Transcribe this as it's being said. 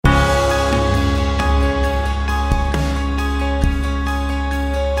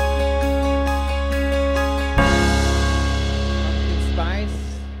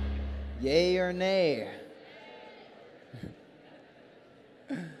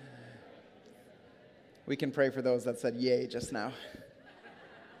We can pray for those that said yay just now.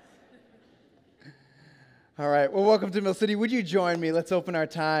 All right, well, welcome to Mill City. Would you join me? Let's open our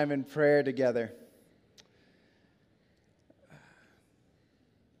time in prayer together.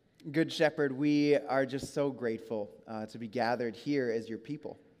 Good Shepherd, we are just so grateful to be gathered here as your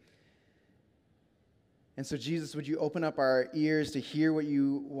people. And so, Jesus, would you open up our ears to hear what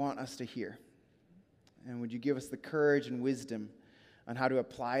you want us to hear? And would you give us the courage and wisdom on how to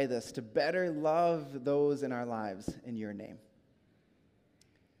apply this to better love those in our lives in your name?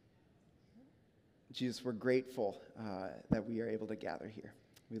 Jesus, we're grateful that we are able to gather here.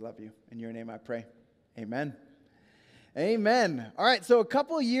 We love you. In your name I pray. Amen. Amen. All right, so a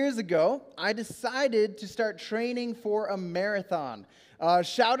couple of years ago, I decided to start training for a marathon.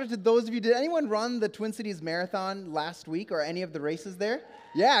 Shout out to those of you. Did anyone run the Twin Cities Marathon last week or any of the races there?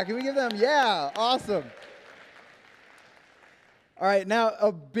 Yeah, can we give them? Yeah, awesome. All right, now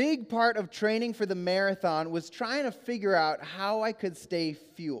a big part of training for the marathon was trying to figure out how I could stay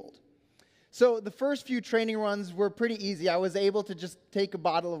fueled. So the first few training runs were pretty easy. I was able to just take a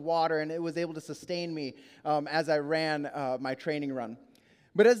bottle of water, and it was able to sustain me as I ran my training run.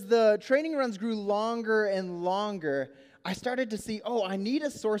 But as the training runs grew longer and longer, I started to see, I need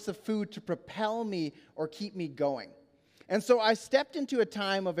a source of food to propel me or keep me going. And so I stepped into a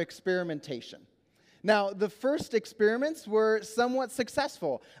time of experimentation. Now, the first experiments were somewhat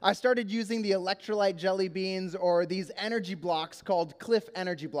successful. I started using the electrolyte jelly beans or these energy blocks called Cliff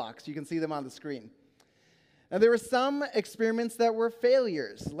energy blocks. You can see them on the screen. Now, there were some experiments that were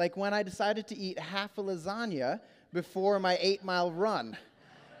failures, like when I decided to eat half a lasagna before my 8-mile run.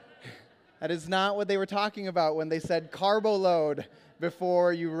 That is not what they were talking about when they said carbo load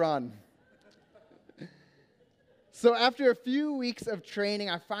before you run. So after a few weeks of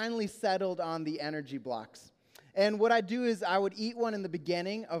training, I finally settled on the energy blocks. And what I'd do is I would eat one in the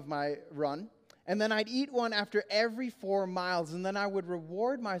beginning of my run, and then I'd eat one after every 4 miles, and then I would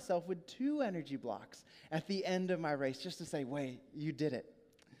reward myself with 2 energy blocks at the end of my race, just to say, wait, you did it.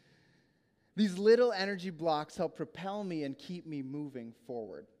 These little energy blocks help propel me and keep me moving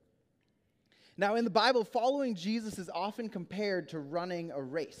forward. Now, in the Bible, following Jesus is often compared to running a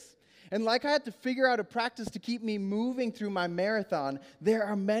race. And like I had to figure out a practice to keep me moving through my marathon, there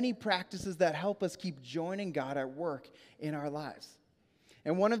are many practices that help us keep joining God at work in our lives.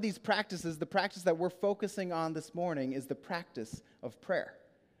 And one of these practices, the practice that we're focusing on this morning, is the practice of prayer.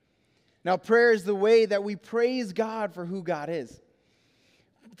 Now, prayer is the way that we praise God for who God is.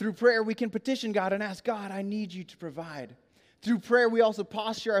 Through prayer, we can petition God and ask, God, I need you to provide. Through prayer, we also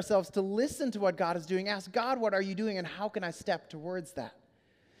posture ourselves to listen to what God is doing. Ask God, what are you doing, and how can I step towards that?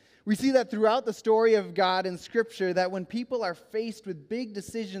 We see that throughout the story of God in Scripture, that when people are faced with big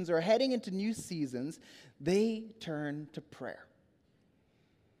decisions or heading into new seasons, they turn to prayer.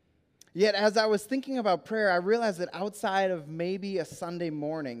 Yet, as I was thinking about prayer, I realized that outside of maybe a Sunday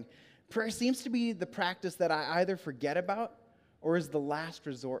morning, prayer seems to be the practice that I either forget about or is the last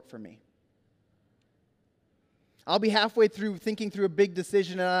resort for me. I'll be halfway through thinking through a big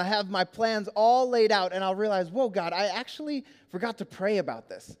decision, and I have my plans all laid out, and I'll realize, whoa, God, I actually forgot to pray about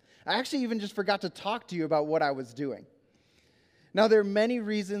this. I actually even just forgot to talk to you about what I was doing. Now, there are many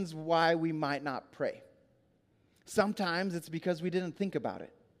reasons why we might not pray. Sometimes it's because we didn't think about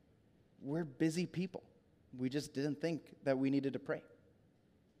it. We're busy people. We just didn't think that we needed to pray.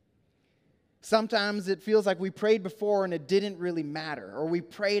 Sometimes it feels like we prayed before and it didn't really matter, or we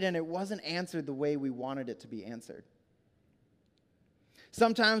prayed and it wasn't answered the way we wanted it to be answered.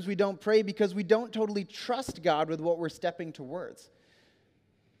 Sometimes we don't pray because we don't totally trust God with what we're stepping towards.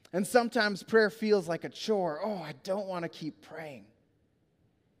 And sometimes prayer feels like a chore. I don't want to keep praying.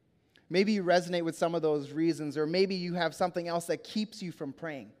 Maybe you resonate with some of those reasons, or maybe you have something else that keeps you from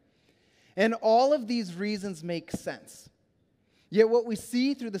praying. And all of these reasons make sense. Yet what we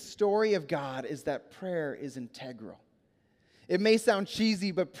see through the story of God is that prayer is integral. It may sound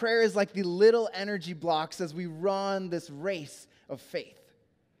cheesy, but prayer is like the little energy blocks as we run this race of faith.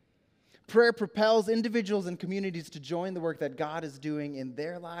 Prayer propels individuals and communities to join the work that God is doing in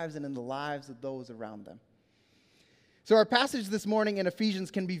their lives and in the lives of those around them. So our passage this morning in Ephesians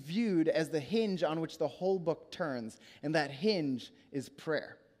can be viewed as the hinge on which the whole book turns, and that hinge is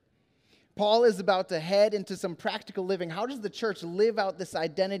prayer. Paul is about to head into some practical living. How does the church live out this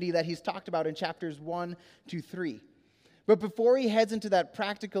identity that he's talked about in chapters 1 to 3? But before he heads into that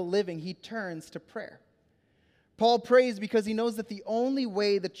practical living, he turns to prayer. Paul prays because he knows that the only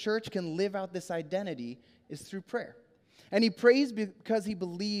way the church can live out this identity is through prayer. And he prays because he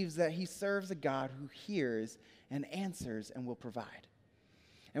believes that he serves a God who hears and answers and will provide.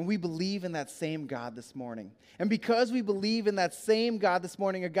 And we believe in that same God this morning. And because we believe in that same God this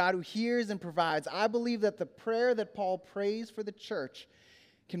morning, a God who hears and provides, I believe that the prayer that Paul prays for the church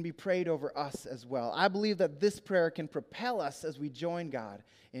can be prayed over us as well. I believe that this prayer can propel us as we join God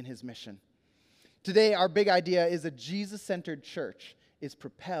in his mission. Today, our big idea is a Jesus-centered church is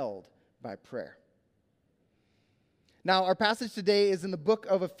propelled by prayer. Now, our passage today is in the book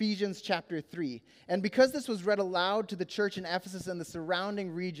of Ephesians chapter 3. And because this was read aloud to the church in Ephesus and the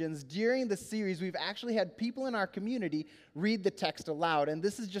surrounding regions, during the series, we've actually had people in our community read the text aloud. And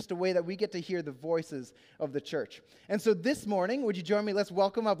this is just a way that we get to hear the voices of the church. And so this morning, would you join me? Let's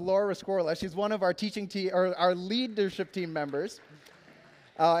welcome up Laura Rascorla. She's one of our teaching team, or our leadership team members.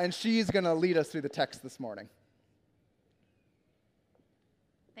 And she's going to lead us through the text this morning.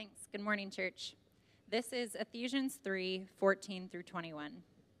 Thanks. Good morning, church. This is Ephesians 3, 14 through 21.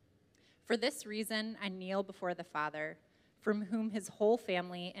 For this reason, I kneel before the Father, from whom his whole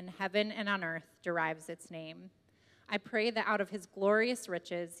family in heaven and on earth derives its name. I pray that out of his glorious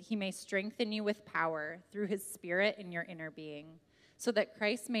riches he may strengthen you with power through his Spirit in your inner being, so that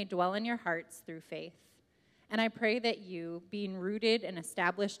Christ may dwell in your hearts through faith. And I pray that you, being rooted and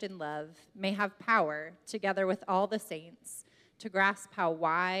established in love, may have power, together with all the saints, to grasp how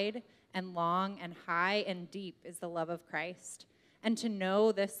wide and long and high and deep is the love of Christ, and to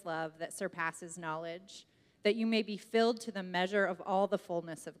know this love that surpasses knowledge, that you may be filled to the measure of all the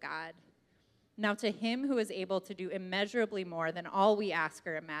fullness of God. Now to him who is able to do immeasurably more than all we ask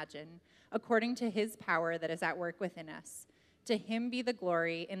or imagine, according to his power that is at work within us, to him be the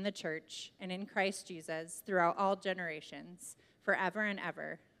glory in the church and in Christ Jesus throughout all generations, forever and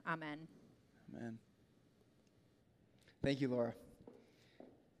ever. Amen. Amen. Thank you, Laura.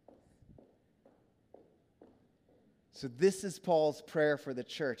 So this is Paul's prayer for the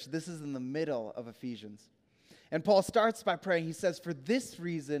church. This is in the middle of Ephesians. And Paul starts by praying. He says, for this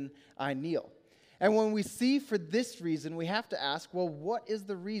reason I kneel. And when we see for this reason, we have to ask, well, what is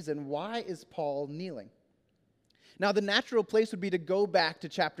the reason? Why is Paul kneeling? Now, the natural place would be to go back to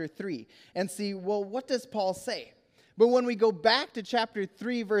chapter 3 and see, well, what does Paul say? But when we go back to chapter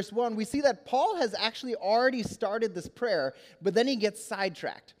 3, verse 1, we see that Paul has actually already started this prayer, but then he gets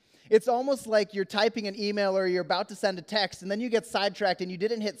sidetracked. It's almost like you're typing an email or you're about to send a text, and then you get sidetracked and you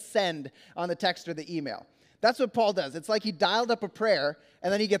didn't hit send on the text or the email. That's what Paul does. It's like he dialed up a prayer,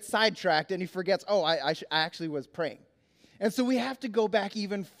 and then he gets sidetracked and he forgets, I actually was praying. And so we have to go back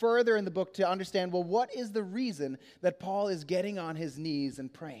even further in the book to understand, well, what is the reason that Paul is getting on his knees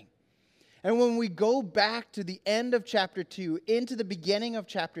and praying? And when we go back to the end of chapter 2 into the beginning of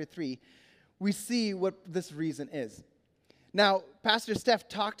chapter 3, we see what this reason is. Now, Pastor Steph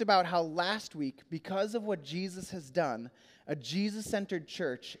talked about how last week, because of what Jesus has done, a Jesus-centered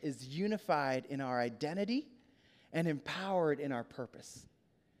church is unified in our identity and empowered in our purpose.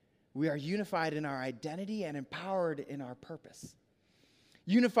 We are unified in our identity and empowered in our purpose.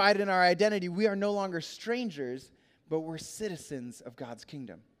 Unified in our identity, we are no longer strangers, but we're citizens of God's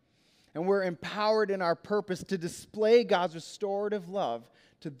kingdom. And we're empowered in our purpose to display God's restorative love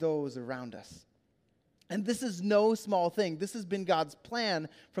to those around us. And this is no small thing. This has been God's plan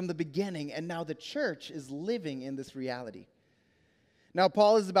from the beginning, and now the church is living in this reality. Now,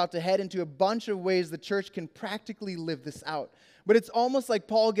 Paul is about to head into a bunch of ways the church can practically live this out. But it's almost like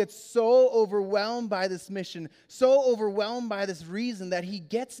Paul gets so overwhelmed by this mission, so overwhelmed by this reason, that he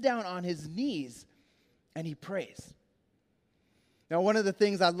gets down on his knees and he prays. Now, one of the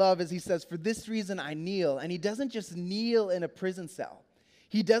things I love is he says, for this reason I kneel. And he doesn't just kneel in a prison cell.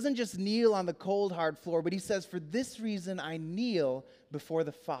 He doesn't just kneel on the cold, hard floor, but he says, for this reason I kneel before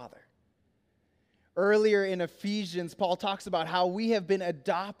the Father. Earlier in Ephesians, Paul talks about how we have been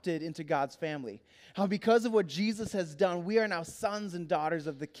adopted into God's family. How because of what Jesus has done, we are now sons and daughters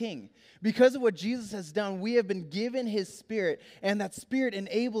of the King. Because of what Jesus has done, we have been given his Spirit, and that Spirit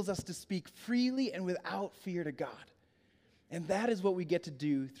enables us to speak freely and without fear to God. And that is what we get to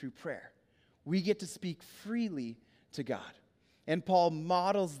do through prayer. We get to speak freely to God. And Paul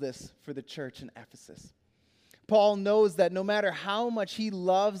models this for the church in Ephesus. Paul knows that no matter how much he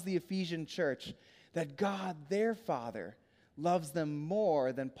loves the Ephesian church, that God, their Father, loves them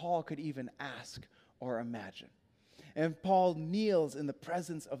more than Paul could even ask or imagine. And Paul kneels in the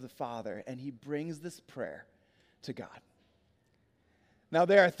presence of the Father, and he brings this prayer to God. Now,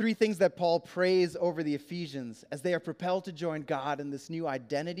 there are three things that Paul prays over the Ephesians as they are propelled to join God in this new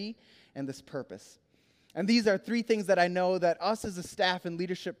identity and this purpose. And these are three things that I know that us as a staff and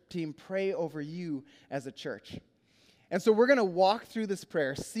leadership team pray over you as a church. And so we're going to walk through this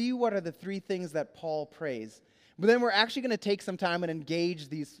prayer, see what are the three things that Paul prays. But then we're actually going to take some time and engage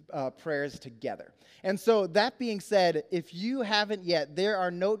these prayers together. And so that being said, if you haven't yet, there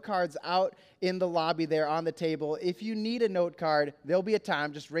are note cards out in the lobby there on the table. If you need a note card, there'll be a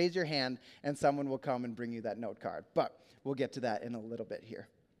time. Just raise your hand and someone will come and bring you that note card. But we'll get to that in a little bit here.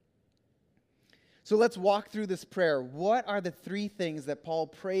 So let's walk through this prayer. What are the 3 things that Paul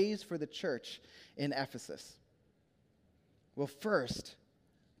prays for the church in Ephesus? Well, first,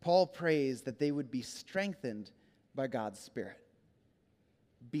 Paul prays that they would be strengthened by God's Spirit.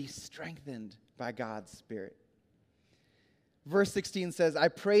 Be strengthened by God's Spirit. Verse 16 says, I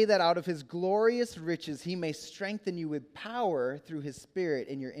pray that out of his glorious riches he may strengthen you with power through his Spirit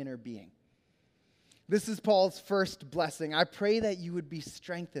in your inner being. This is Paul's first blessing. I pray that you would be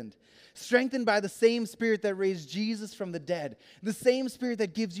strengthened. Strengthened by the same Spirit that raised Jesus from the dead. The same Spirit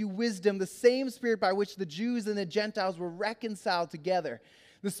that gives you wisdom. The same Spirit by which the Jews and the Gentiles were reconciled together.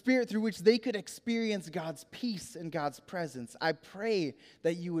 The Spirit through which they could experience God's peace and God's presence. I pray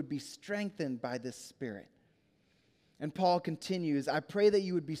that you would be strengthened by this Spirit. And Paul continues, I pray that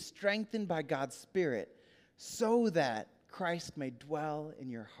you would be strengthened by God's Spirit so that Christ may dwell in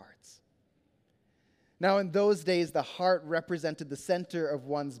your hearts. Now, in those days, the heart represented the center of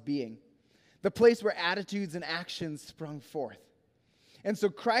one's being, the place where attitudes and actions sprung forth. And so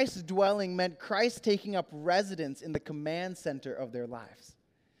Christ's dwelling meant Christ taking up residence in the command center of their lives.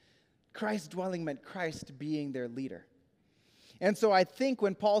 Christ's dwelling meant Christ being their leader. And so I think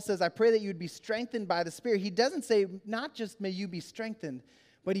when Paul says, I pray that you would be strengthened by the Spirit, he doesn't say not just may you be strengthened,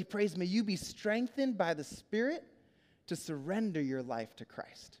 but he prays, may you be strengthened by the Spirit to surrender your life to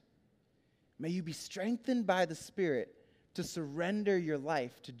Christ. May you be strengthened by the Spirit to surrender your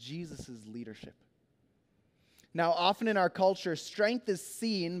life to Jesus' leadership. Now, often in our culture, strength is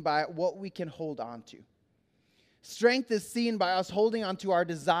seen by what we can hold on to. Strength is seen by us holding on to our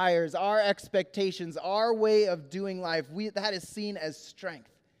desires, our expectations, our way of doing life. That is seen as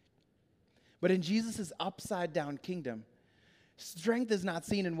strength. But in Jesus' upside-down kingdom, strength is not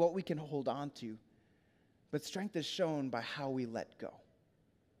seen in what we can hold on to, but strength is shown by how we let go.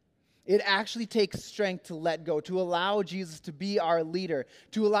 It actually takes strength to let go, to allow Jesus to be our leader,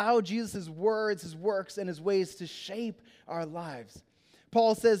 to allow Jesus' words, his works, and his ways to shape our lives.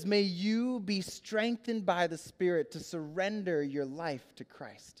 Paul says, may you be strengthened by the Spirit to surrender your life to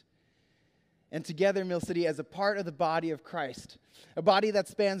Christ. And together, Mill City, as a part of the body of Christ, a body that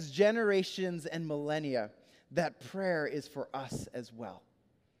spans generations and millennia, that prayer is for us as well.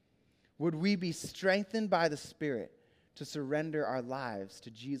 Would we be strengthened by the Spirit to surrender our lives to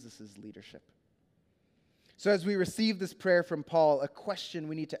Jesus' leadership? So as we receive this prayer from Paul, a question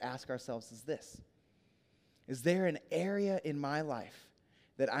we need to ask ourselves is this. Is there an area in my life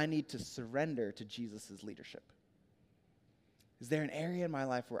that I need to surrender to Jesus' leadership? Is there an area in my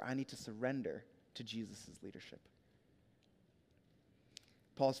life where I need to surrender to Jesus' leadership?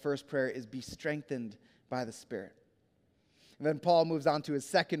 Paul's first prayer is be strengthened by the Spirit. And then Paul moves on to his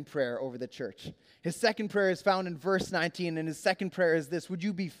second prayer over the church. His second prayer is found in verse 19, and his second prayer is this: would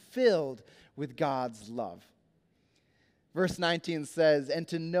you be filled with God's love? Verse 19 says, and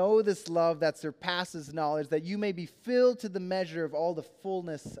to know this love that surpasses knowledge, that you may be filled to the measure of all the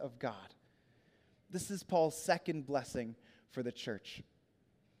fullness of God. This is Paul's second blessing for the church.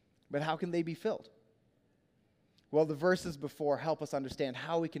 But how can they be filled? Well, the verses before help us understand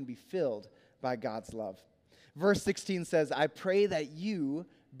how we can be filled by God's love. Verse 16 says, I pray that you,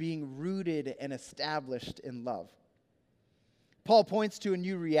 being rooted and established in love. Paul points to a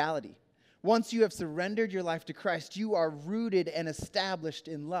new reality. Once you have surrendered your life to Christ, you are rooted and established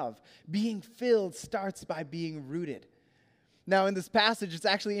in love. Being filled starts by being rooted. Now, in this passage, it's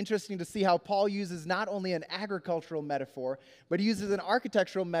actually interesting to see how Paul uses not only an agricultural metaphor, but he uses an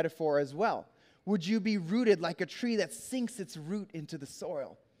architectural metaphor as well. Would you be rooted like a tree that sinks its root into the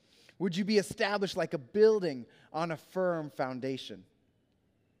soil? Would you be established like a building on a firm foundation?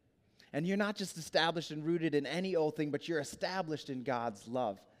 And you're not just established and rooted in any old thing, but you're established in God's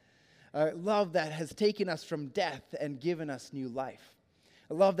love. A love that has taken us from death and given us new life.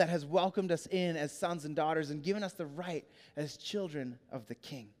 A love that has welcomed us in as sons and daughters and given us the right as children of the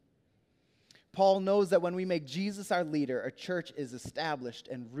King. Paul knows that when we make Jesus our leader, a church is established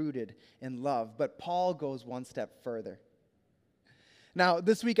and rooted in love. But Paul goes one step further. Now,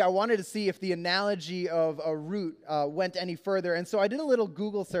 this week I wanted to see if the analogy of a root went any further. And so I did a little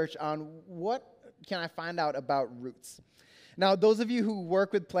Google search on what can I find out about roots. Now, those of you who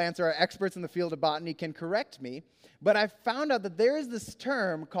work with plants or are experts in the field of botany can correct me, but I found out that there is this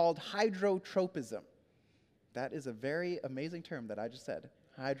term called hydrotropism. That is a very amazing term that I just said,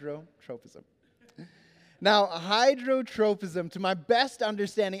 hydrotropism. Now, hydrotropism, to my best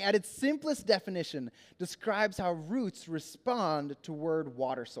understanding, at its simplest definition, describes how roots respond toward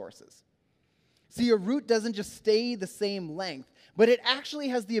water sources. See, a root doesn't just stay the same length, but it actually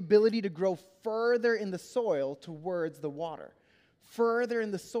has the ability to grow further in the soil towards the water, further in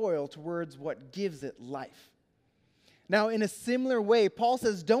the soil towards what gives it life. Now, in a similar way, Paul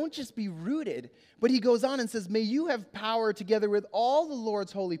says, don't just be rooted, but he goes on and says, may you have power together with all the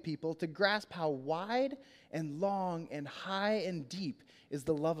Lord's holy people to grasp how wide and long and high and deep is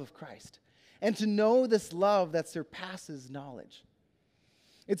the love of Christ, and to know this love that surpasses knowledge.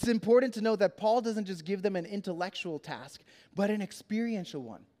 It's important to note that Paul doesn't just give them an intellectual task, but an experiential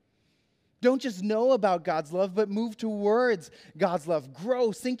one. Don't just know about God's love, but move towards God's love.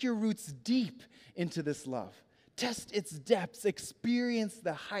 Grow, sink your roots deep into this love. Test its depths, experience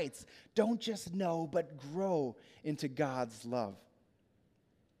the heights. Don't just know, but grow into God's love.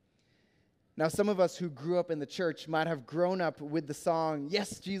 Now, some of us who grew up in the church might have grown up with the song,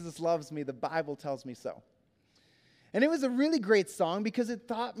 "Yes, Jesus loves me, the Bible tells me so." And it was a really great song because it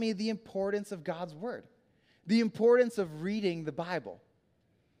taught me the importance of God's word, the importance of reading the Bible.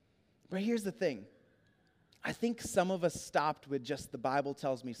 But here's the thing. I think some of us stopped with just "the Bible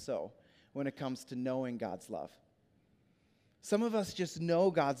tells me so" when it comes to knowing God's love. Some of us just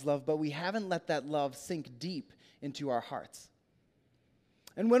know God's love, but we haven't let that love sink deep into our hearts.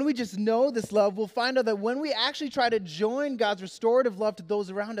 And when we just know this love, we'll find out that when we actually try to join God's restorative love to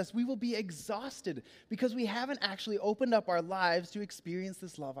those around us, we will be exhausted because we haven't actually opened up our lives to experience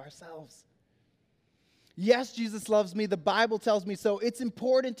this love ourselves. Yes, Jesus loves me. The Bible tells me so. It's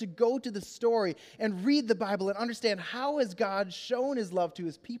important to go to the story and read the Bible and understand how has God shown his love to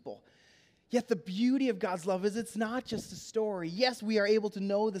his people. Yet the beauty of God's love is it's not just a story. Yes, we are able to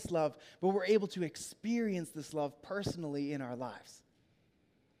know this love, but we're able to experience this love personally in our lives.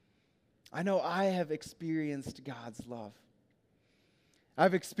 I know I have experienced God's love.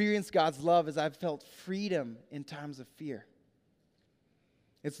 I've experienced God's love as I've felt freedom in times of fear.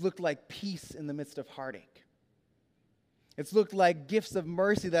 It's looked like peace in the midst of heartache. It's looked like gifts of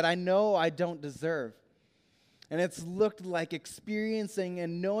mercy that I know I don't deserve. And it's looked like experiencing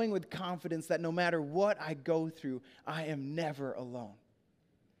and knowing with confidence that no matter what I go through, I am never alone.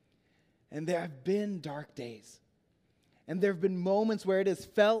 And there have been dark days. And there have been moments where it has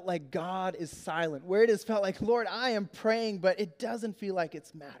felt like God is silent, where it has felt like, Lord, I am praying, but it doesn't feel like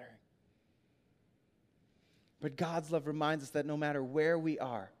it's mattering. But God's love reminds us that no matter where we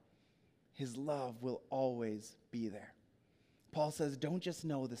are, his love will always be there. Paul says, don't just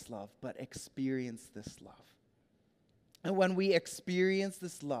know this love, but experience this love. And when we experience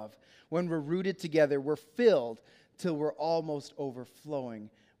this love, when we're rooted together, we're filled till we're almost overflowing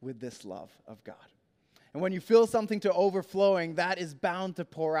with this love of God. And when you fill something to overflowing, that is bound to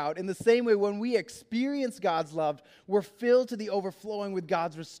pour out. In the same way, when we experience God's love, we're filled to the overflowing with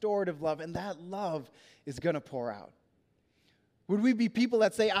God's restorative love, and that love is going to pour out. Would we be people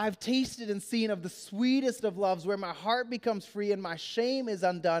that say, I've tasted and seen of the sweetest of loves where my heart becomes free and my shame is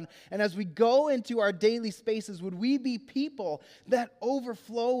undone? And as we go into our daily spaces, would we be people that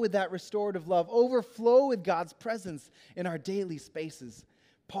overflow with that restorative love, overflow with God's presence in our daily spaces?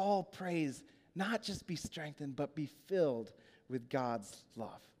 Paul prays, not just be strengthened, but be filled with God's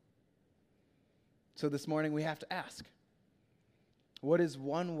love. So this morning we have to ask, what is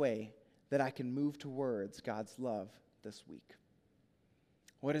one way that I can move towards God's love this week?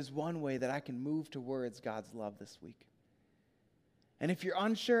 What is one way that I can move towards God's love this week? And if you're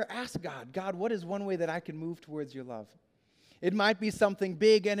unsure, ask God, God, what is one way that I can move towards your love? It might be something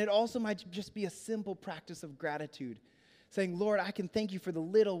big, and it also might just be a simple practice of gratitude. Saying, Lord, I can thank you for the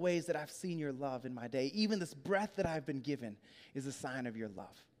little ways that I've seen your love in my day. Even this breath that I've been given is a sign of your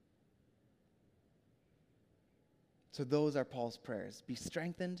love. So those are Paul's prayers. Be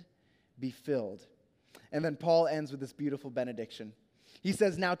strengthened, be filled. And then Paul ends with this beautiful benediction. He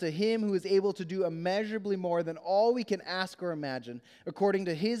says, now to him who is able to do immeasurably more than all we can ask or imagine, according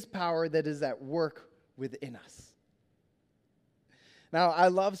to his power that is at work within us. Now, I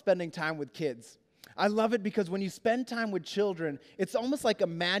love spending time with kids. I love it because when you spend time with children, it's almost like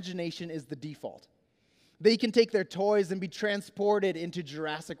imagination is the default. They can take their toys and be transported into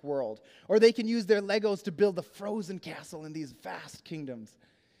Jurassic World, or they can use their Legos to build the frozen castle in these vast kingdoms.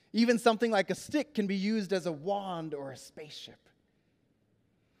 Even something like a stick can be used as a wand or a spaceship.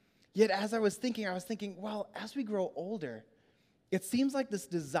 Yet as I was thinking, well, as we grow older, it seems like this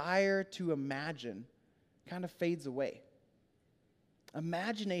desire to imagine kind of fades away.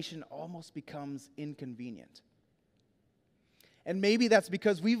 Imagination almost becomes inconvenient. And maybe that's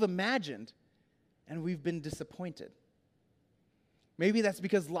because we've imagined and we've been disappointed. Maybe that's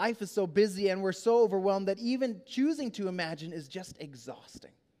because life is so busy and we're so overwhelmed that even choosing to imagine is just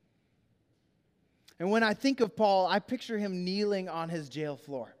exhausting. And when I think of Paul, I picture him kneeling on his jail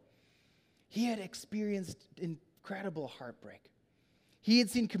floor. He had experienced incredible heartbreak. He had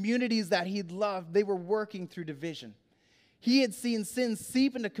seen communities that he'd loved, they were working through division. He had seen sin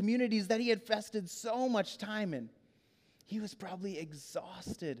seep into communities that he had invested so much time in. He was probably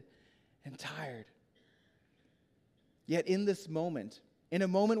exhausted and tired. Yet in this moment, in a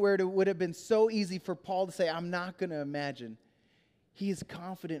moment where it would have been so easy for Paul to say, I'm not going to imagine, he is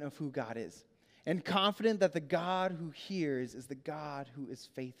confident of who God is, and confident that the God who hears is the God who is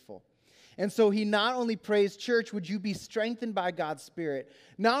faithful. And so he not only prays, church, would you be strengthened by God's Spirit?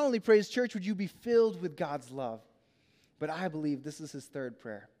 Not only prays, church, would you be filled with God's love? But I believe this is his third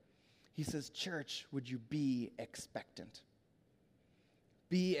prayer. He says, church, would you be expectant?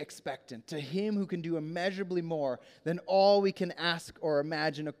 Be expectant to him who can do immeasurably more than all we can ask or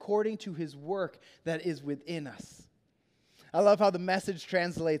imagine according to his work that is within us. I love how the Message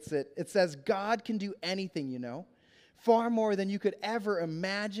translates it. It says, God can do anything, you know, far more than you could ever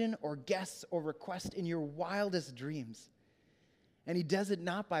imagine or guess or request in your wildest dreams. And he does it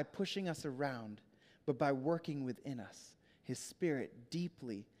not by pushing us around, but by working within us, his Spirit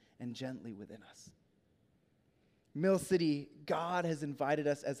deeply and gently within us. Mill City, God has invited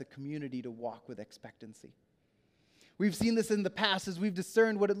us as a community to walk with expectancy. We've seen this in the past as we've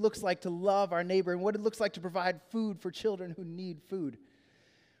discerned what it looks like to love our neighbor and what it looks like to provide food for children who need food.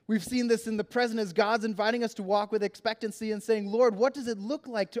 We've seen this in the present as God's inviting us to walk with expectancy and saying, Lord, what does it look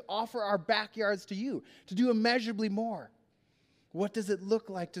like to offer our backyards to you, to do immeasurably more? What does it look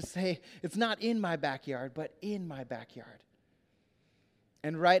like to say, it's not in my backyard, but in my backyard?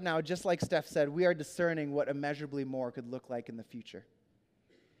 And right now, just like Steph said, we are discerning what immeasurably more could look like in the future.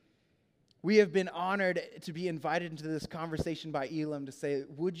 We have been honored to be invited into this conversation by Elam to say,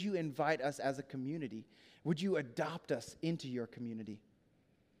 would you invite us as a community? Would you adopt us into your community?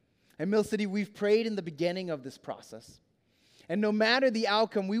 At Mill City, we've prayed in the beginning of this process. And no matter the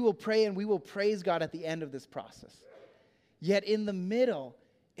outcome, we will pray and we will praise God at the end of this process. Yet in the middle,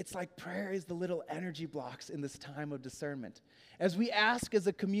 it's like prayer is the little energy blocks in this time of discernment. As we ask as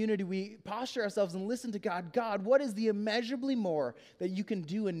a community, we posture ourselves and listen to God. God, what is the immeasurably more that you can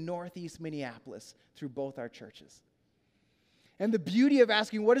do in Northeast Minneapolis through both our churches? And the beauty of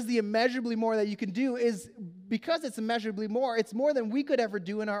asking what is the immeasurably more that you can do is because it's immeasurably more, it's more than we could ever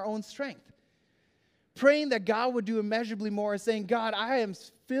do in our own strength. Praying that God would do immeasurably more is saying, God, I am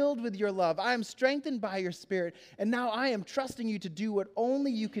filled with your love. I am strengthened by your Spirit. And now I am trusting you to do what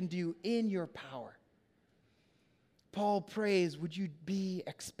only you can do in your power. Paul prays, would you be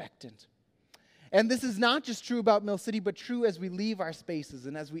expectant? And this is not just true about Mill City, but true as we leave our spaces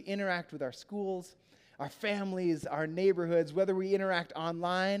and as we interact with our schools, our families, our neighborhoods, whether we interact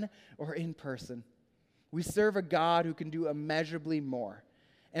online or in person. We serve a God who can do immeasurably more.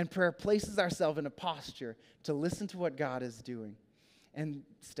 And prayer places ourselves in a posture to listen to what God is doing and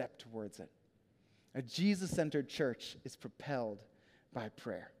step towards it. A Jesus-centered church is propelled by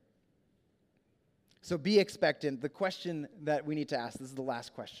prayer. So be expectant. The question that we need to ask, this is the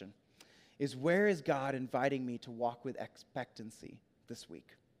last question, is where is God inviting me to walk with expectancy this week?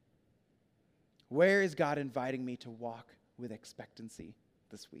 Where is God inviting me to walk with expectancy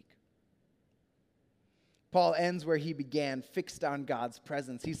this week? Paul ends where he began, fixed on God's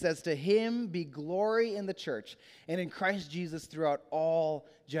presence. He says, to him be glory in the church and in Christ Jesus throughout all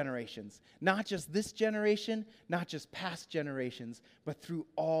generations. Not just this generation, not just past generations, but through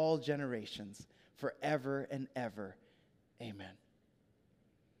all generations, forever and ever. Amen.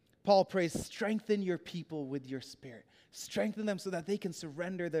 Paul prays, strengthen your people with your Spirit. Strengthen them so that they can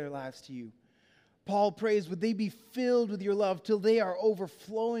surrender their lives to you. Paul prays, would they be filled with your love till they are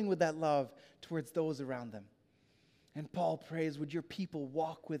overflowing with that love towards those around them. And Paul prays, would your people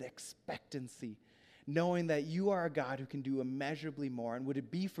walk with expectancy, knowing that you are a God who can do immeasurably more, and would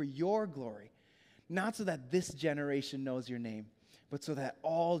it be for your glory, not so that this generation knows your name, but so that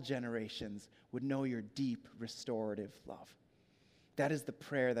all generations would know your deep restorative love. That is the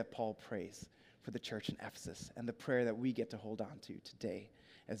prayer that Paul prays for the church in Ephesus, and the prayer that we get to hold on to today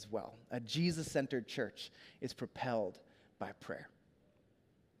as well. A Jesus-centered church is propelled by prayer.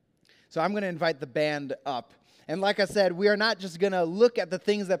 So I'm going to invite the band up. And like I said, we are not just going to look at the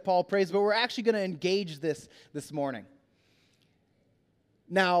things that Paul prays, but we're actually going to engage this morning.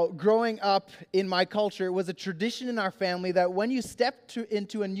 Now, growing up in my culture, it was a tradition in our family that when you stepped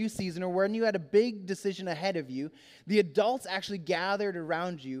into a new season or when you had a big decision ahead of you, the adults actually gathered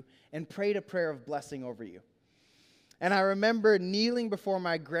around you and prayed a prayer of blessing over you. And I remember kneeling before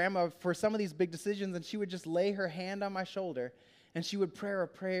my grandma for some of these big decisions, and she would just lay her hand on my shoulder and she would pray a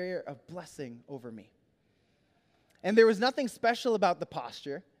prayer of blessing over me. And there was nothing special about the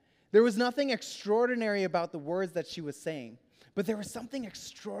posture. There was nothing extraordinary about the words that she was saying, but there was something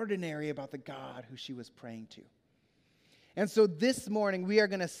extraordinary about the God who she was praying to. And so this morning, we are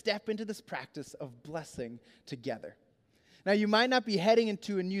going to step into this practice of blessing together. Now, you might not be heading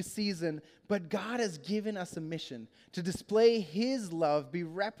into a new season, but God has given us a mission to display His love, be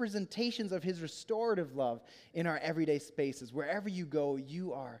representations of His restorative love in our everyday spaces. Wherever you go,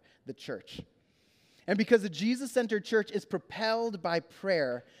 you are the church. And because the Jesus-centered church is propelled by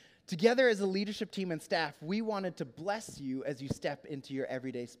prayer, together as a leadership team and staff, we wanted to bless you as you step into your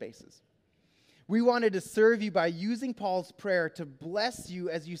everyday spaces. We wanted to serve you by using Paul's prayer to bless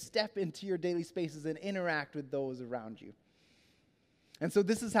you as you step into your daily spaces and interact with those around you. And so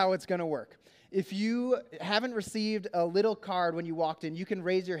this is how it's going to work. If you haven't received a little card when you walked in, you can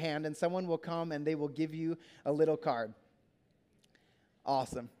raise your hand and someone will come and they will give you a little card.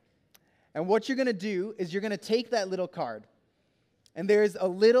 Awesome. And what you're going to do is you're going to take that little card. And there's a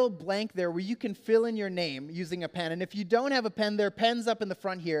little blank there where you can fill in your name using a pen. And if you don't have a pen, there are pens up in the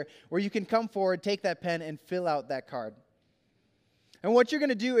front here where you can come forward, take that pen, and fill out that card. And what you're going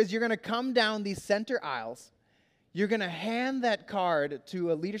to do is you're going to come down these center aisles. You're going to hand that card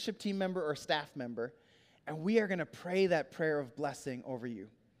to a leadership team member or staff member, and we are going to pray that prayer of blessing over you.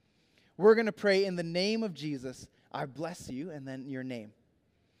 We're going to pray in the name of Jesus, I bless you, and then your name.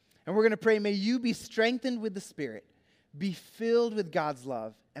 And we're going to pray, may you be strengthened with the Spirit, be filled with God's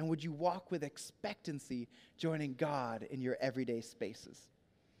love, and would you walk with expectancy, joining God in your everyday spaces.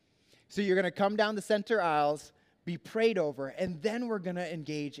 So you're going to come down the center aisles, be prayed over, and then we're going to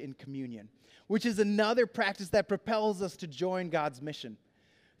engage in communion, which is another practice that propels us to join God's mission.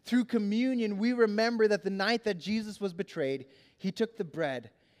 Through communion, we remember that the night that Jesus was betrayed, He took the bread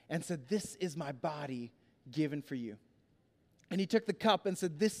and said, this is my body given for you. And He took the cup and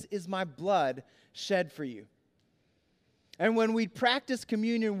said, this is my blood shed for you. And when we practice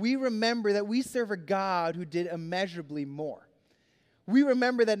communion, we remember that we serve a God who did immeasurably more. We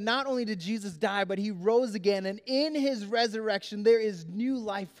remember that not only did Jesus die, but He rose again. And in His resurrection, there is new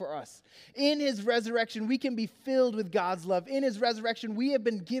life for us. In His resurrection, we can be filled with God's love. In His resurrection, we have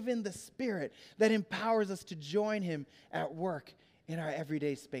been given the Spirit that empowers us to join Him at work in our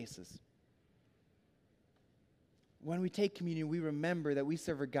everyday spaces. When we take communion, we remember that we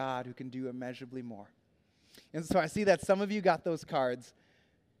serve a God who can do immeasurably more. And so I see that some of you got those cards.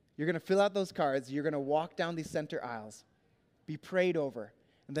 You're going to fill out those cards. You're going to walk down these center aisles, be prayed over,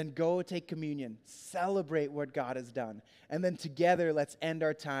 and then go take communion. Celebrate what God has done. And then together, let's end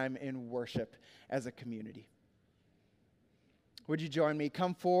our time in worship as a community. Would you join me?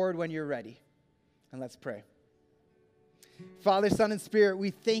 Come forward when you're ready, and let's pray. Father, Son, and Spirit, we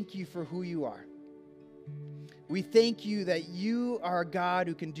thank you for who you are. We thank you that you are a God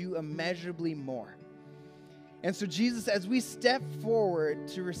who can do immeasurably more. And so, Jesus, as we step forward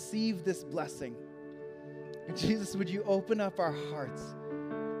to receive this blessing, Jesus, would you open up our hearts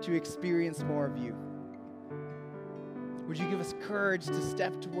to experience more of you? Would you give us courage to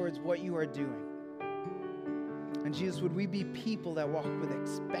step towards what you are doing? And Jesus, would we be people that walk with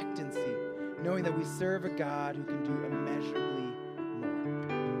expectancy, knowing that we serve a God who can do immeasurably more?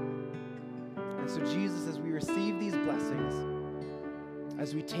 And so, Jesus, as we receive these blessings,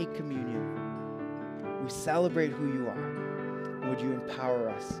 as we take communion, we celebrate who you are. And would you empower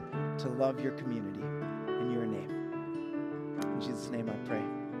us to love your community in your name? In Jesus' name I pray.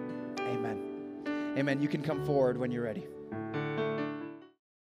 Amen. Amen. You can come forward when you're ready.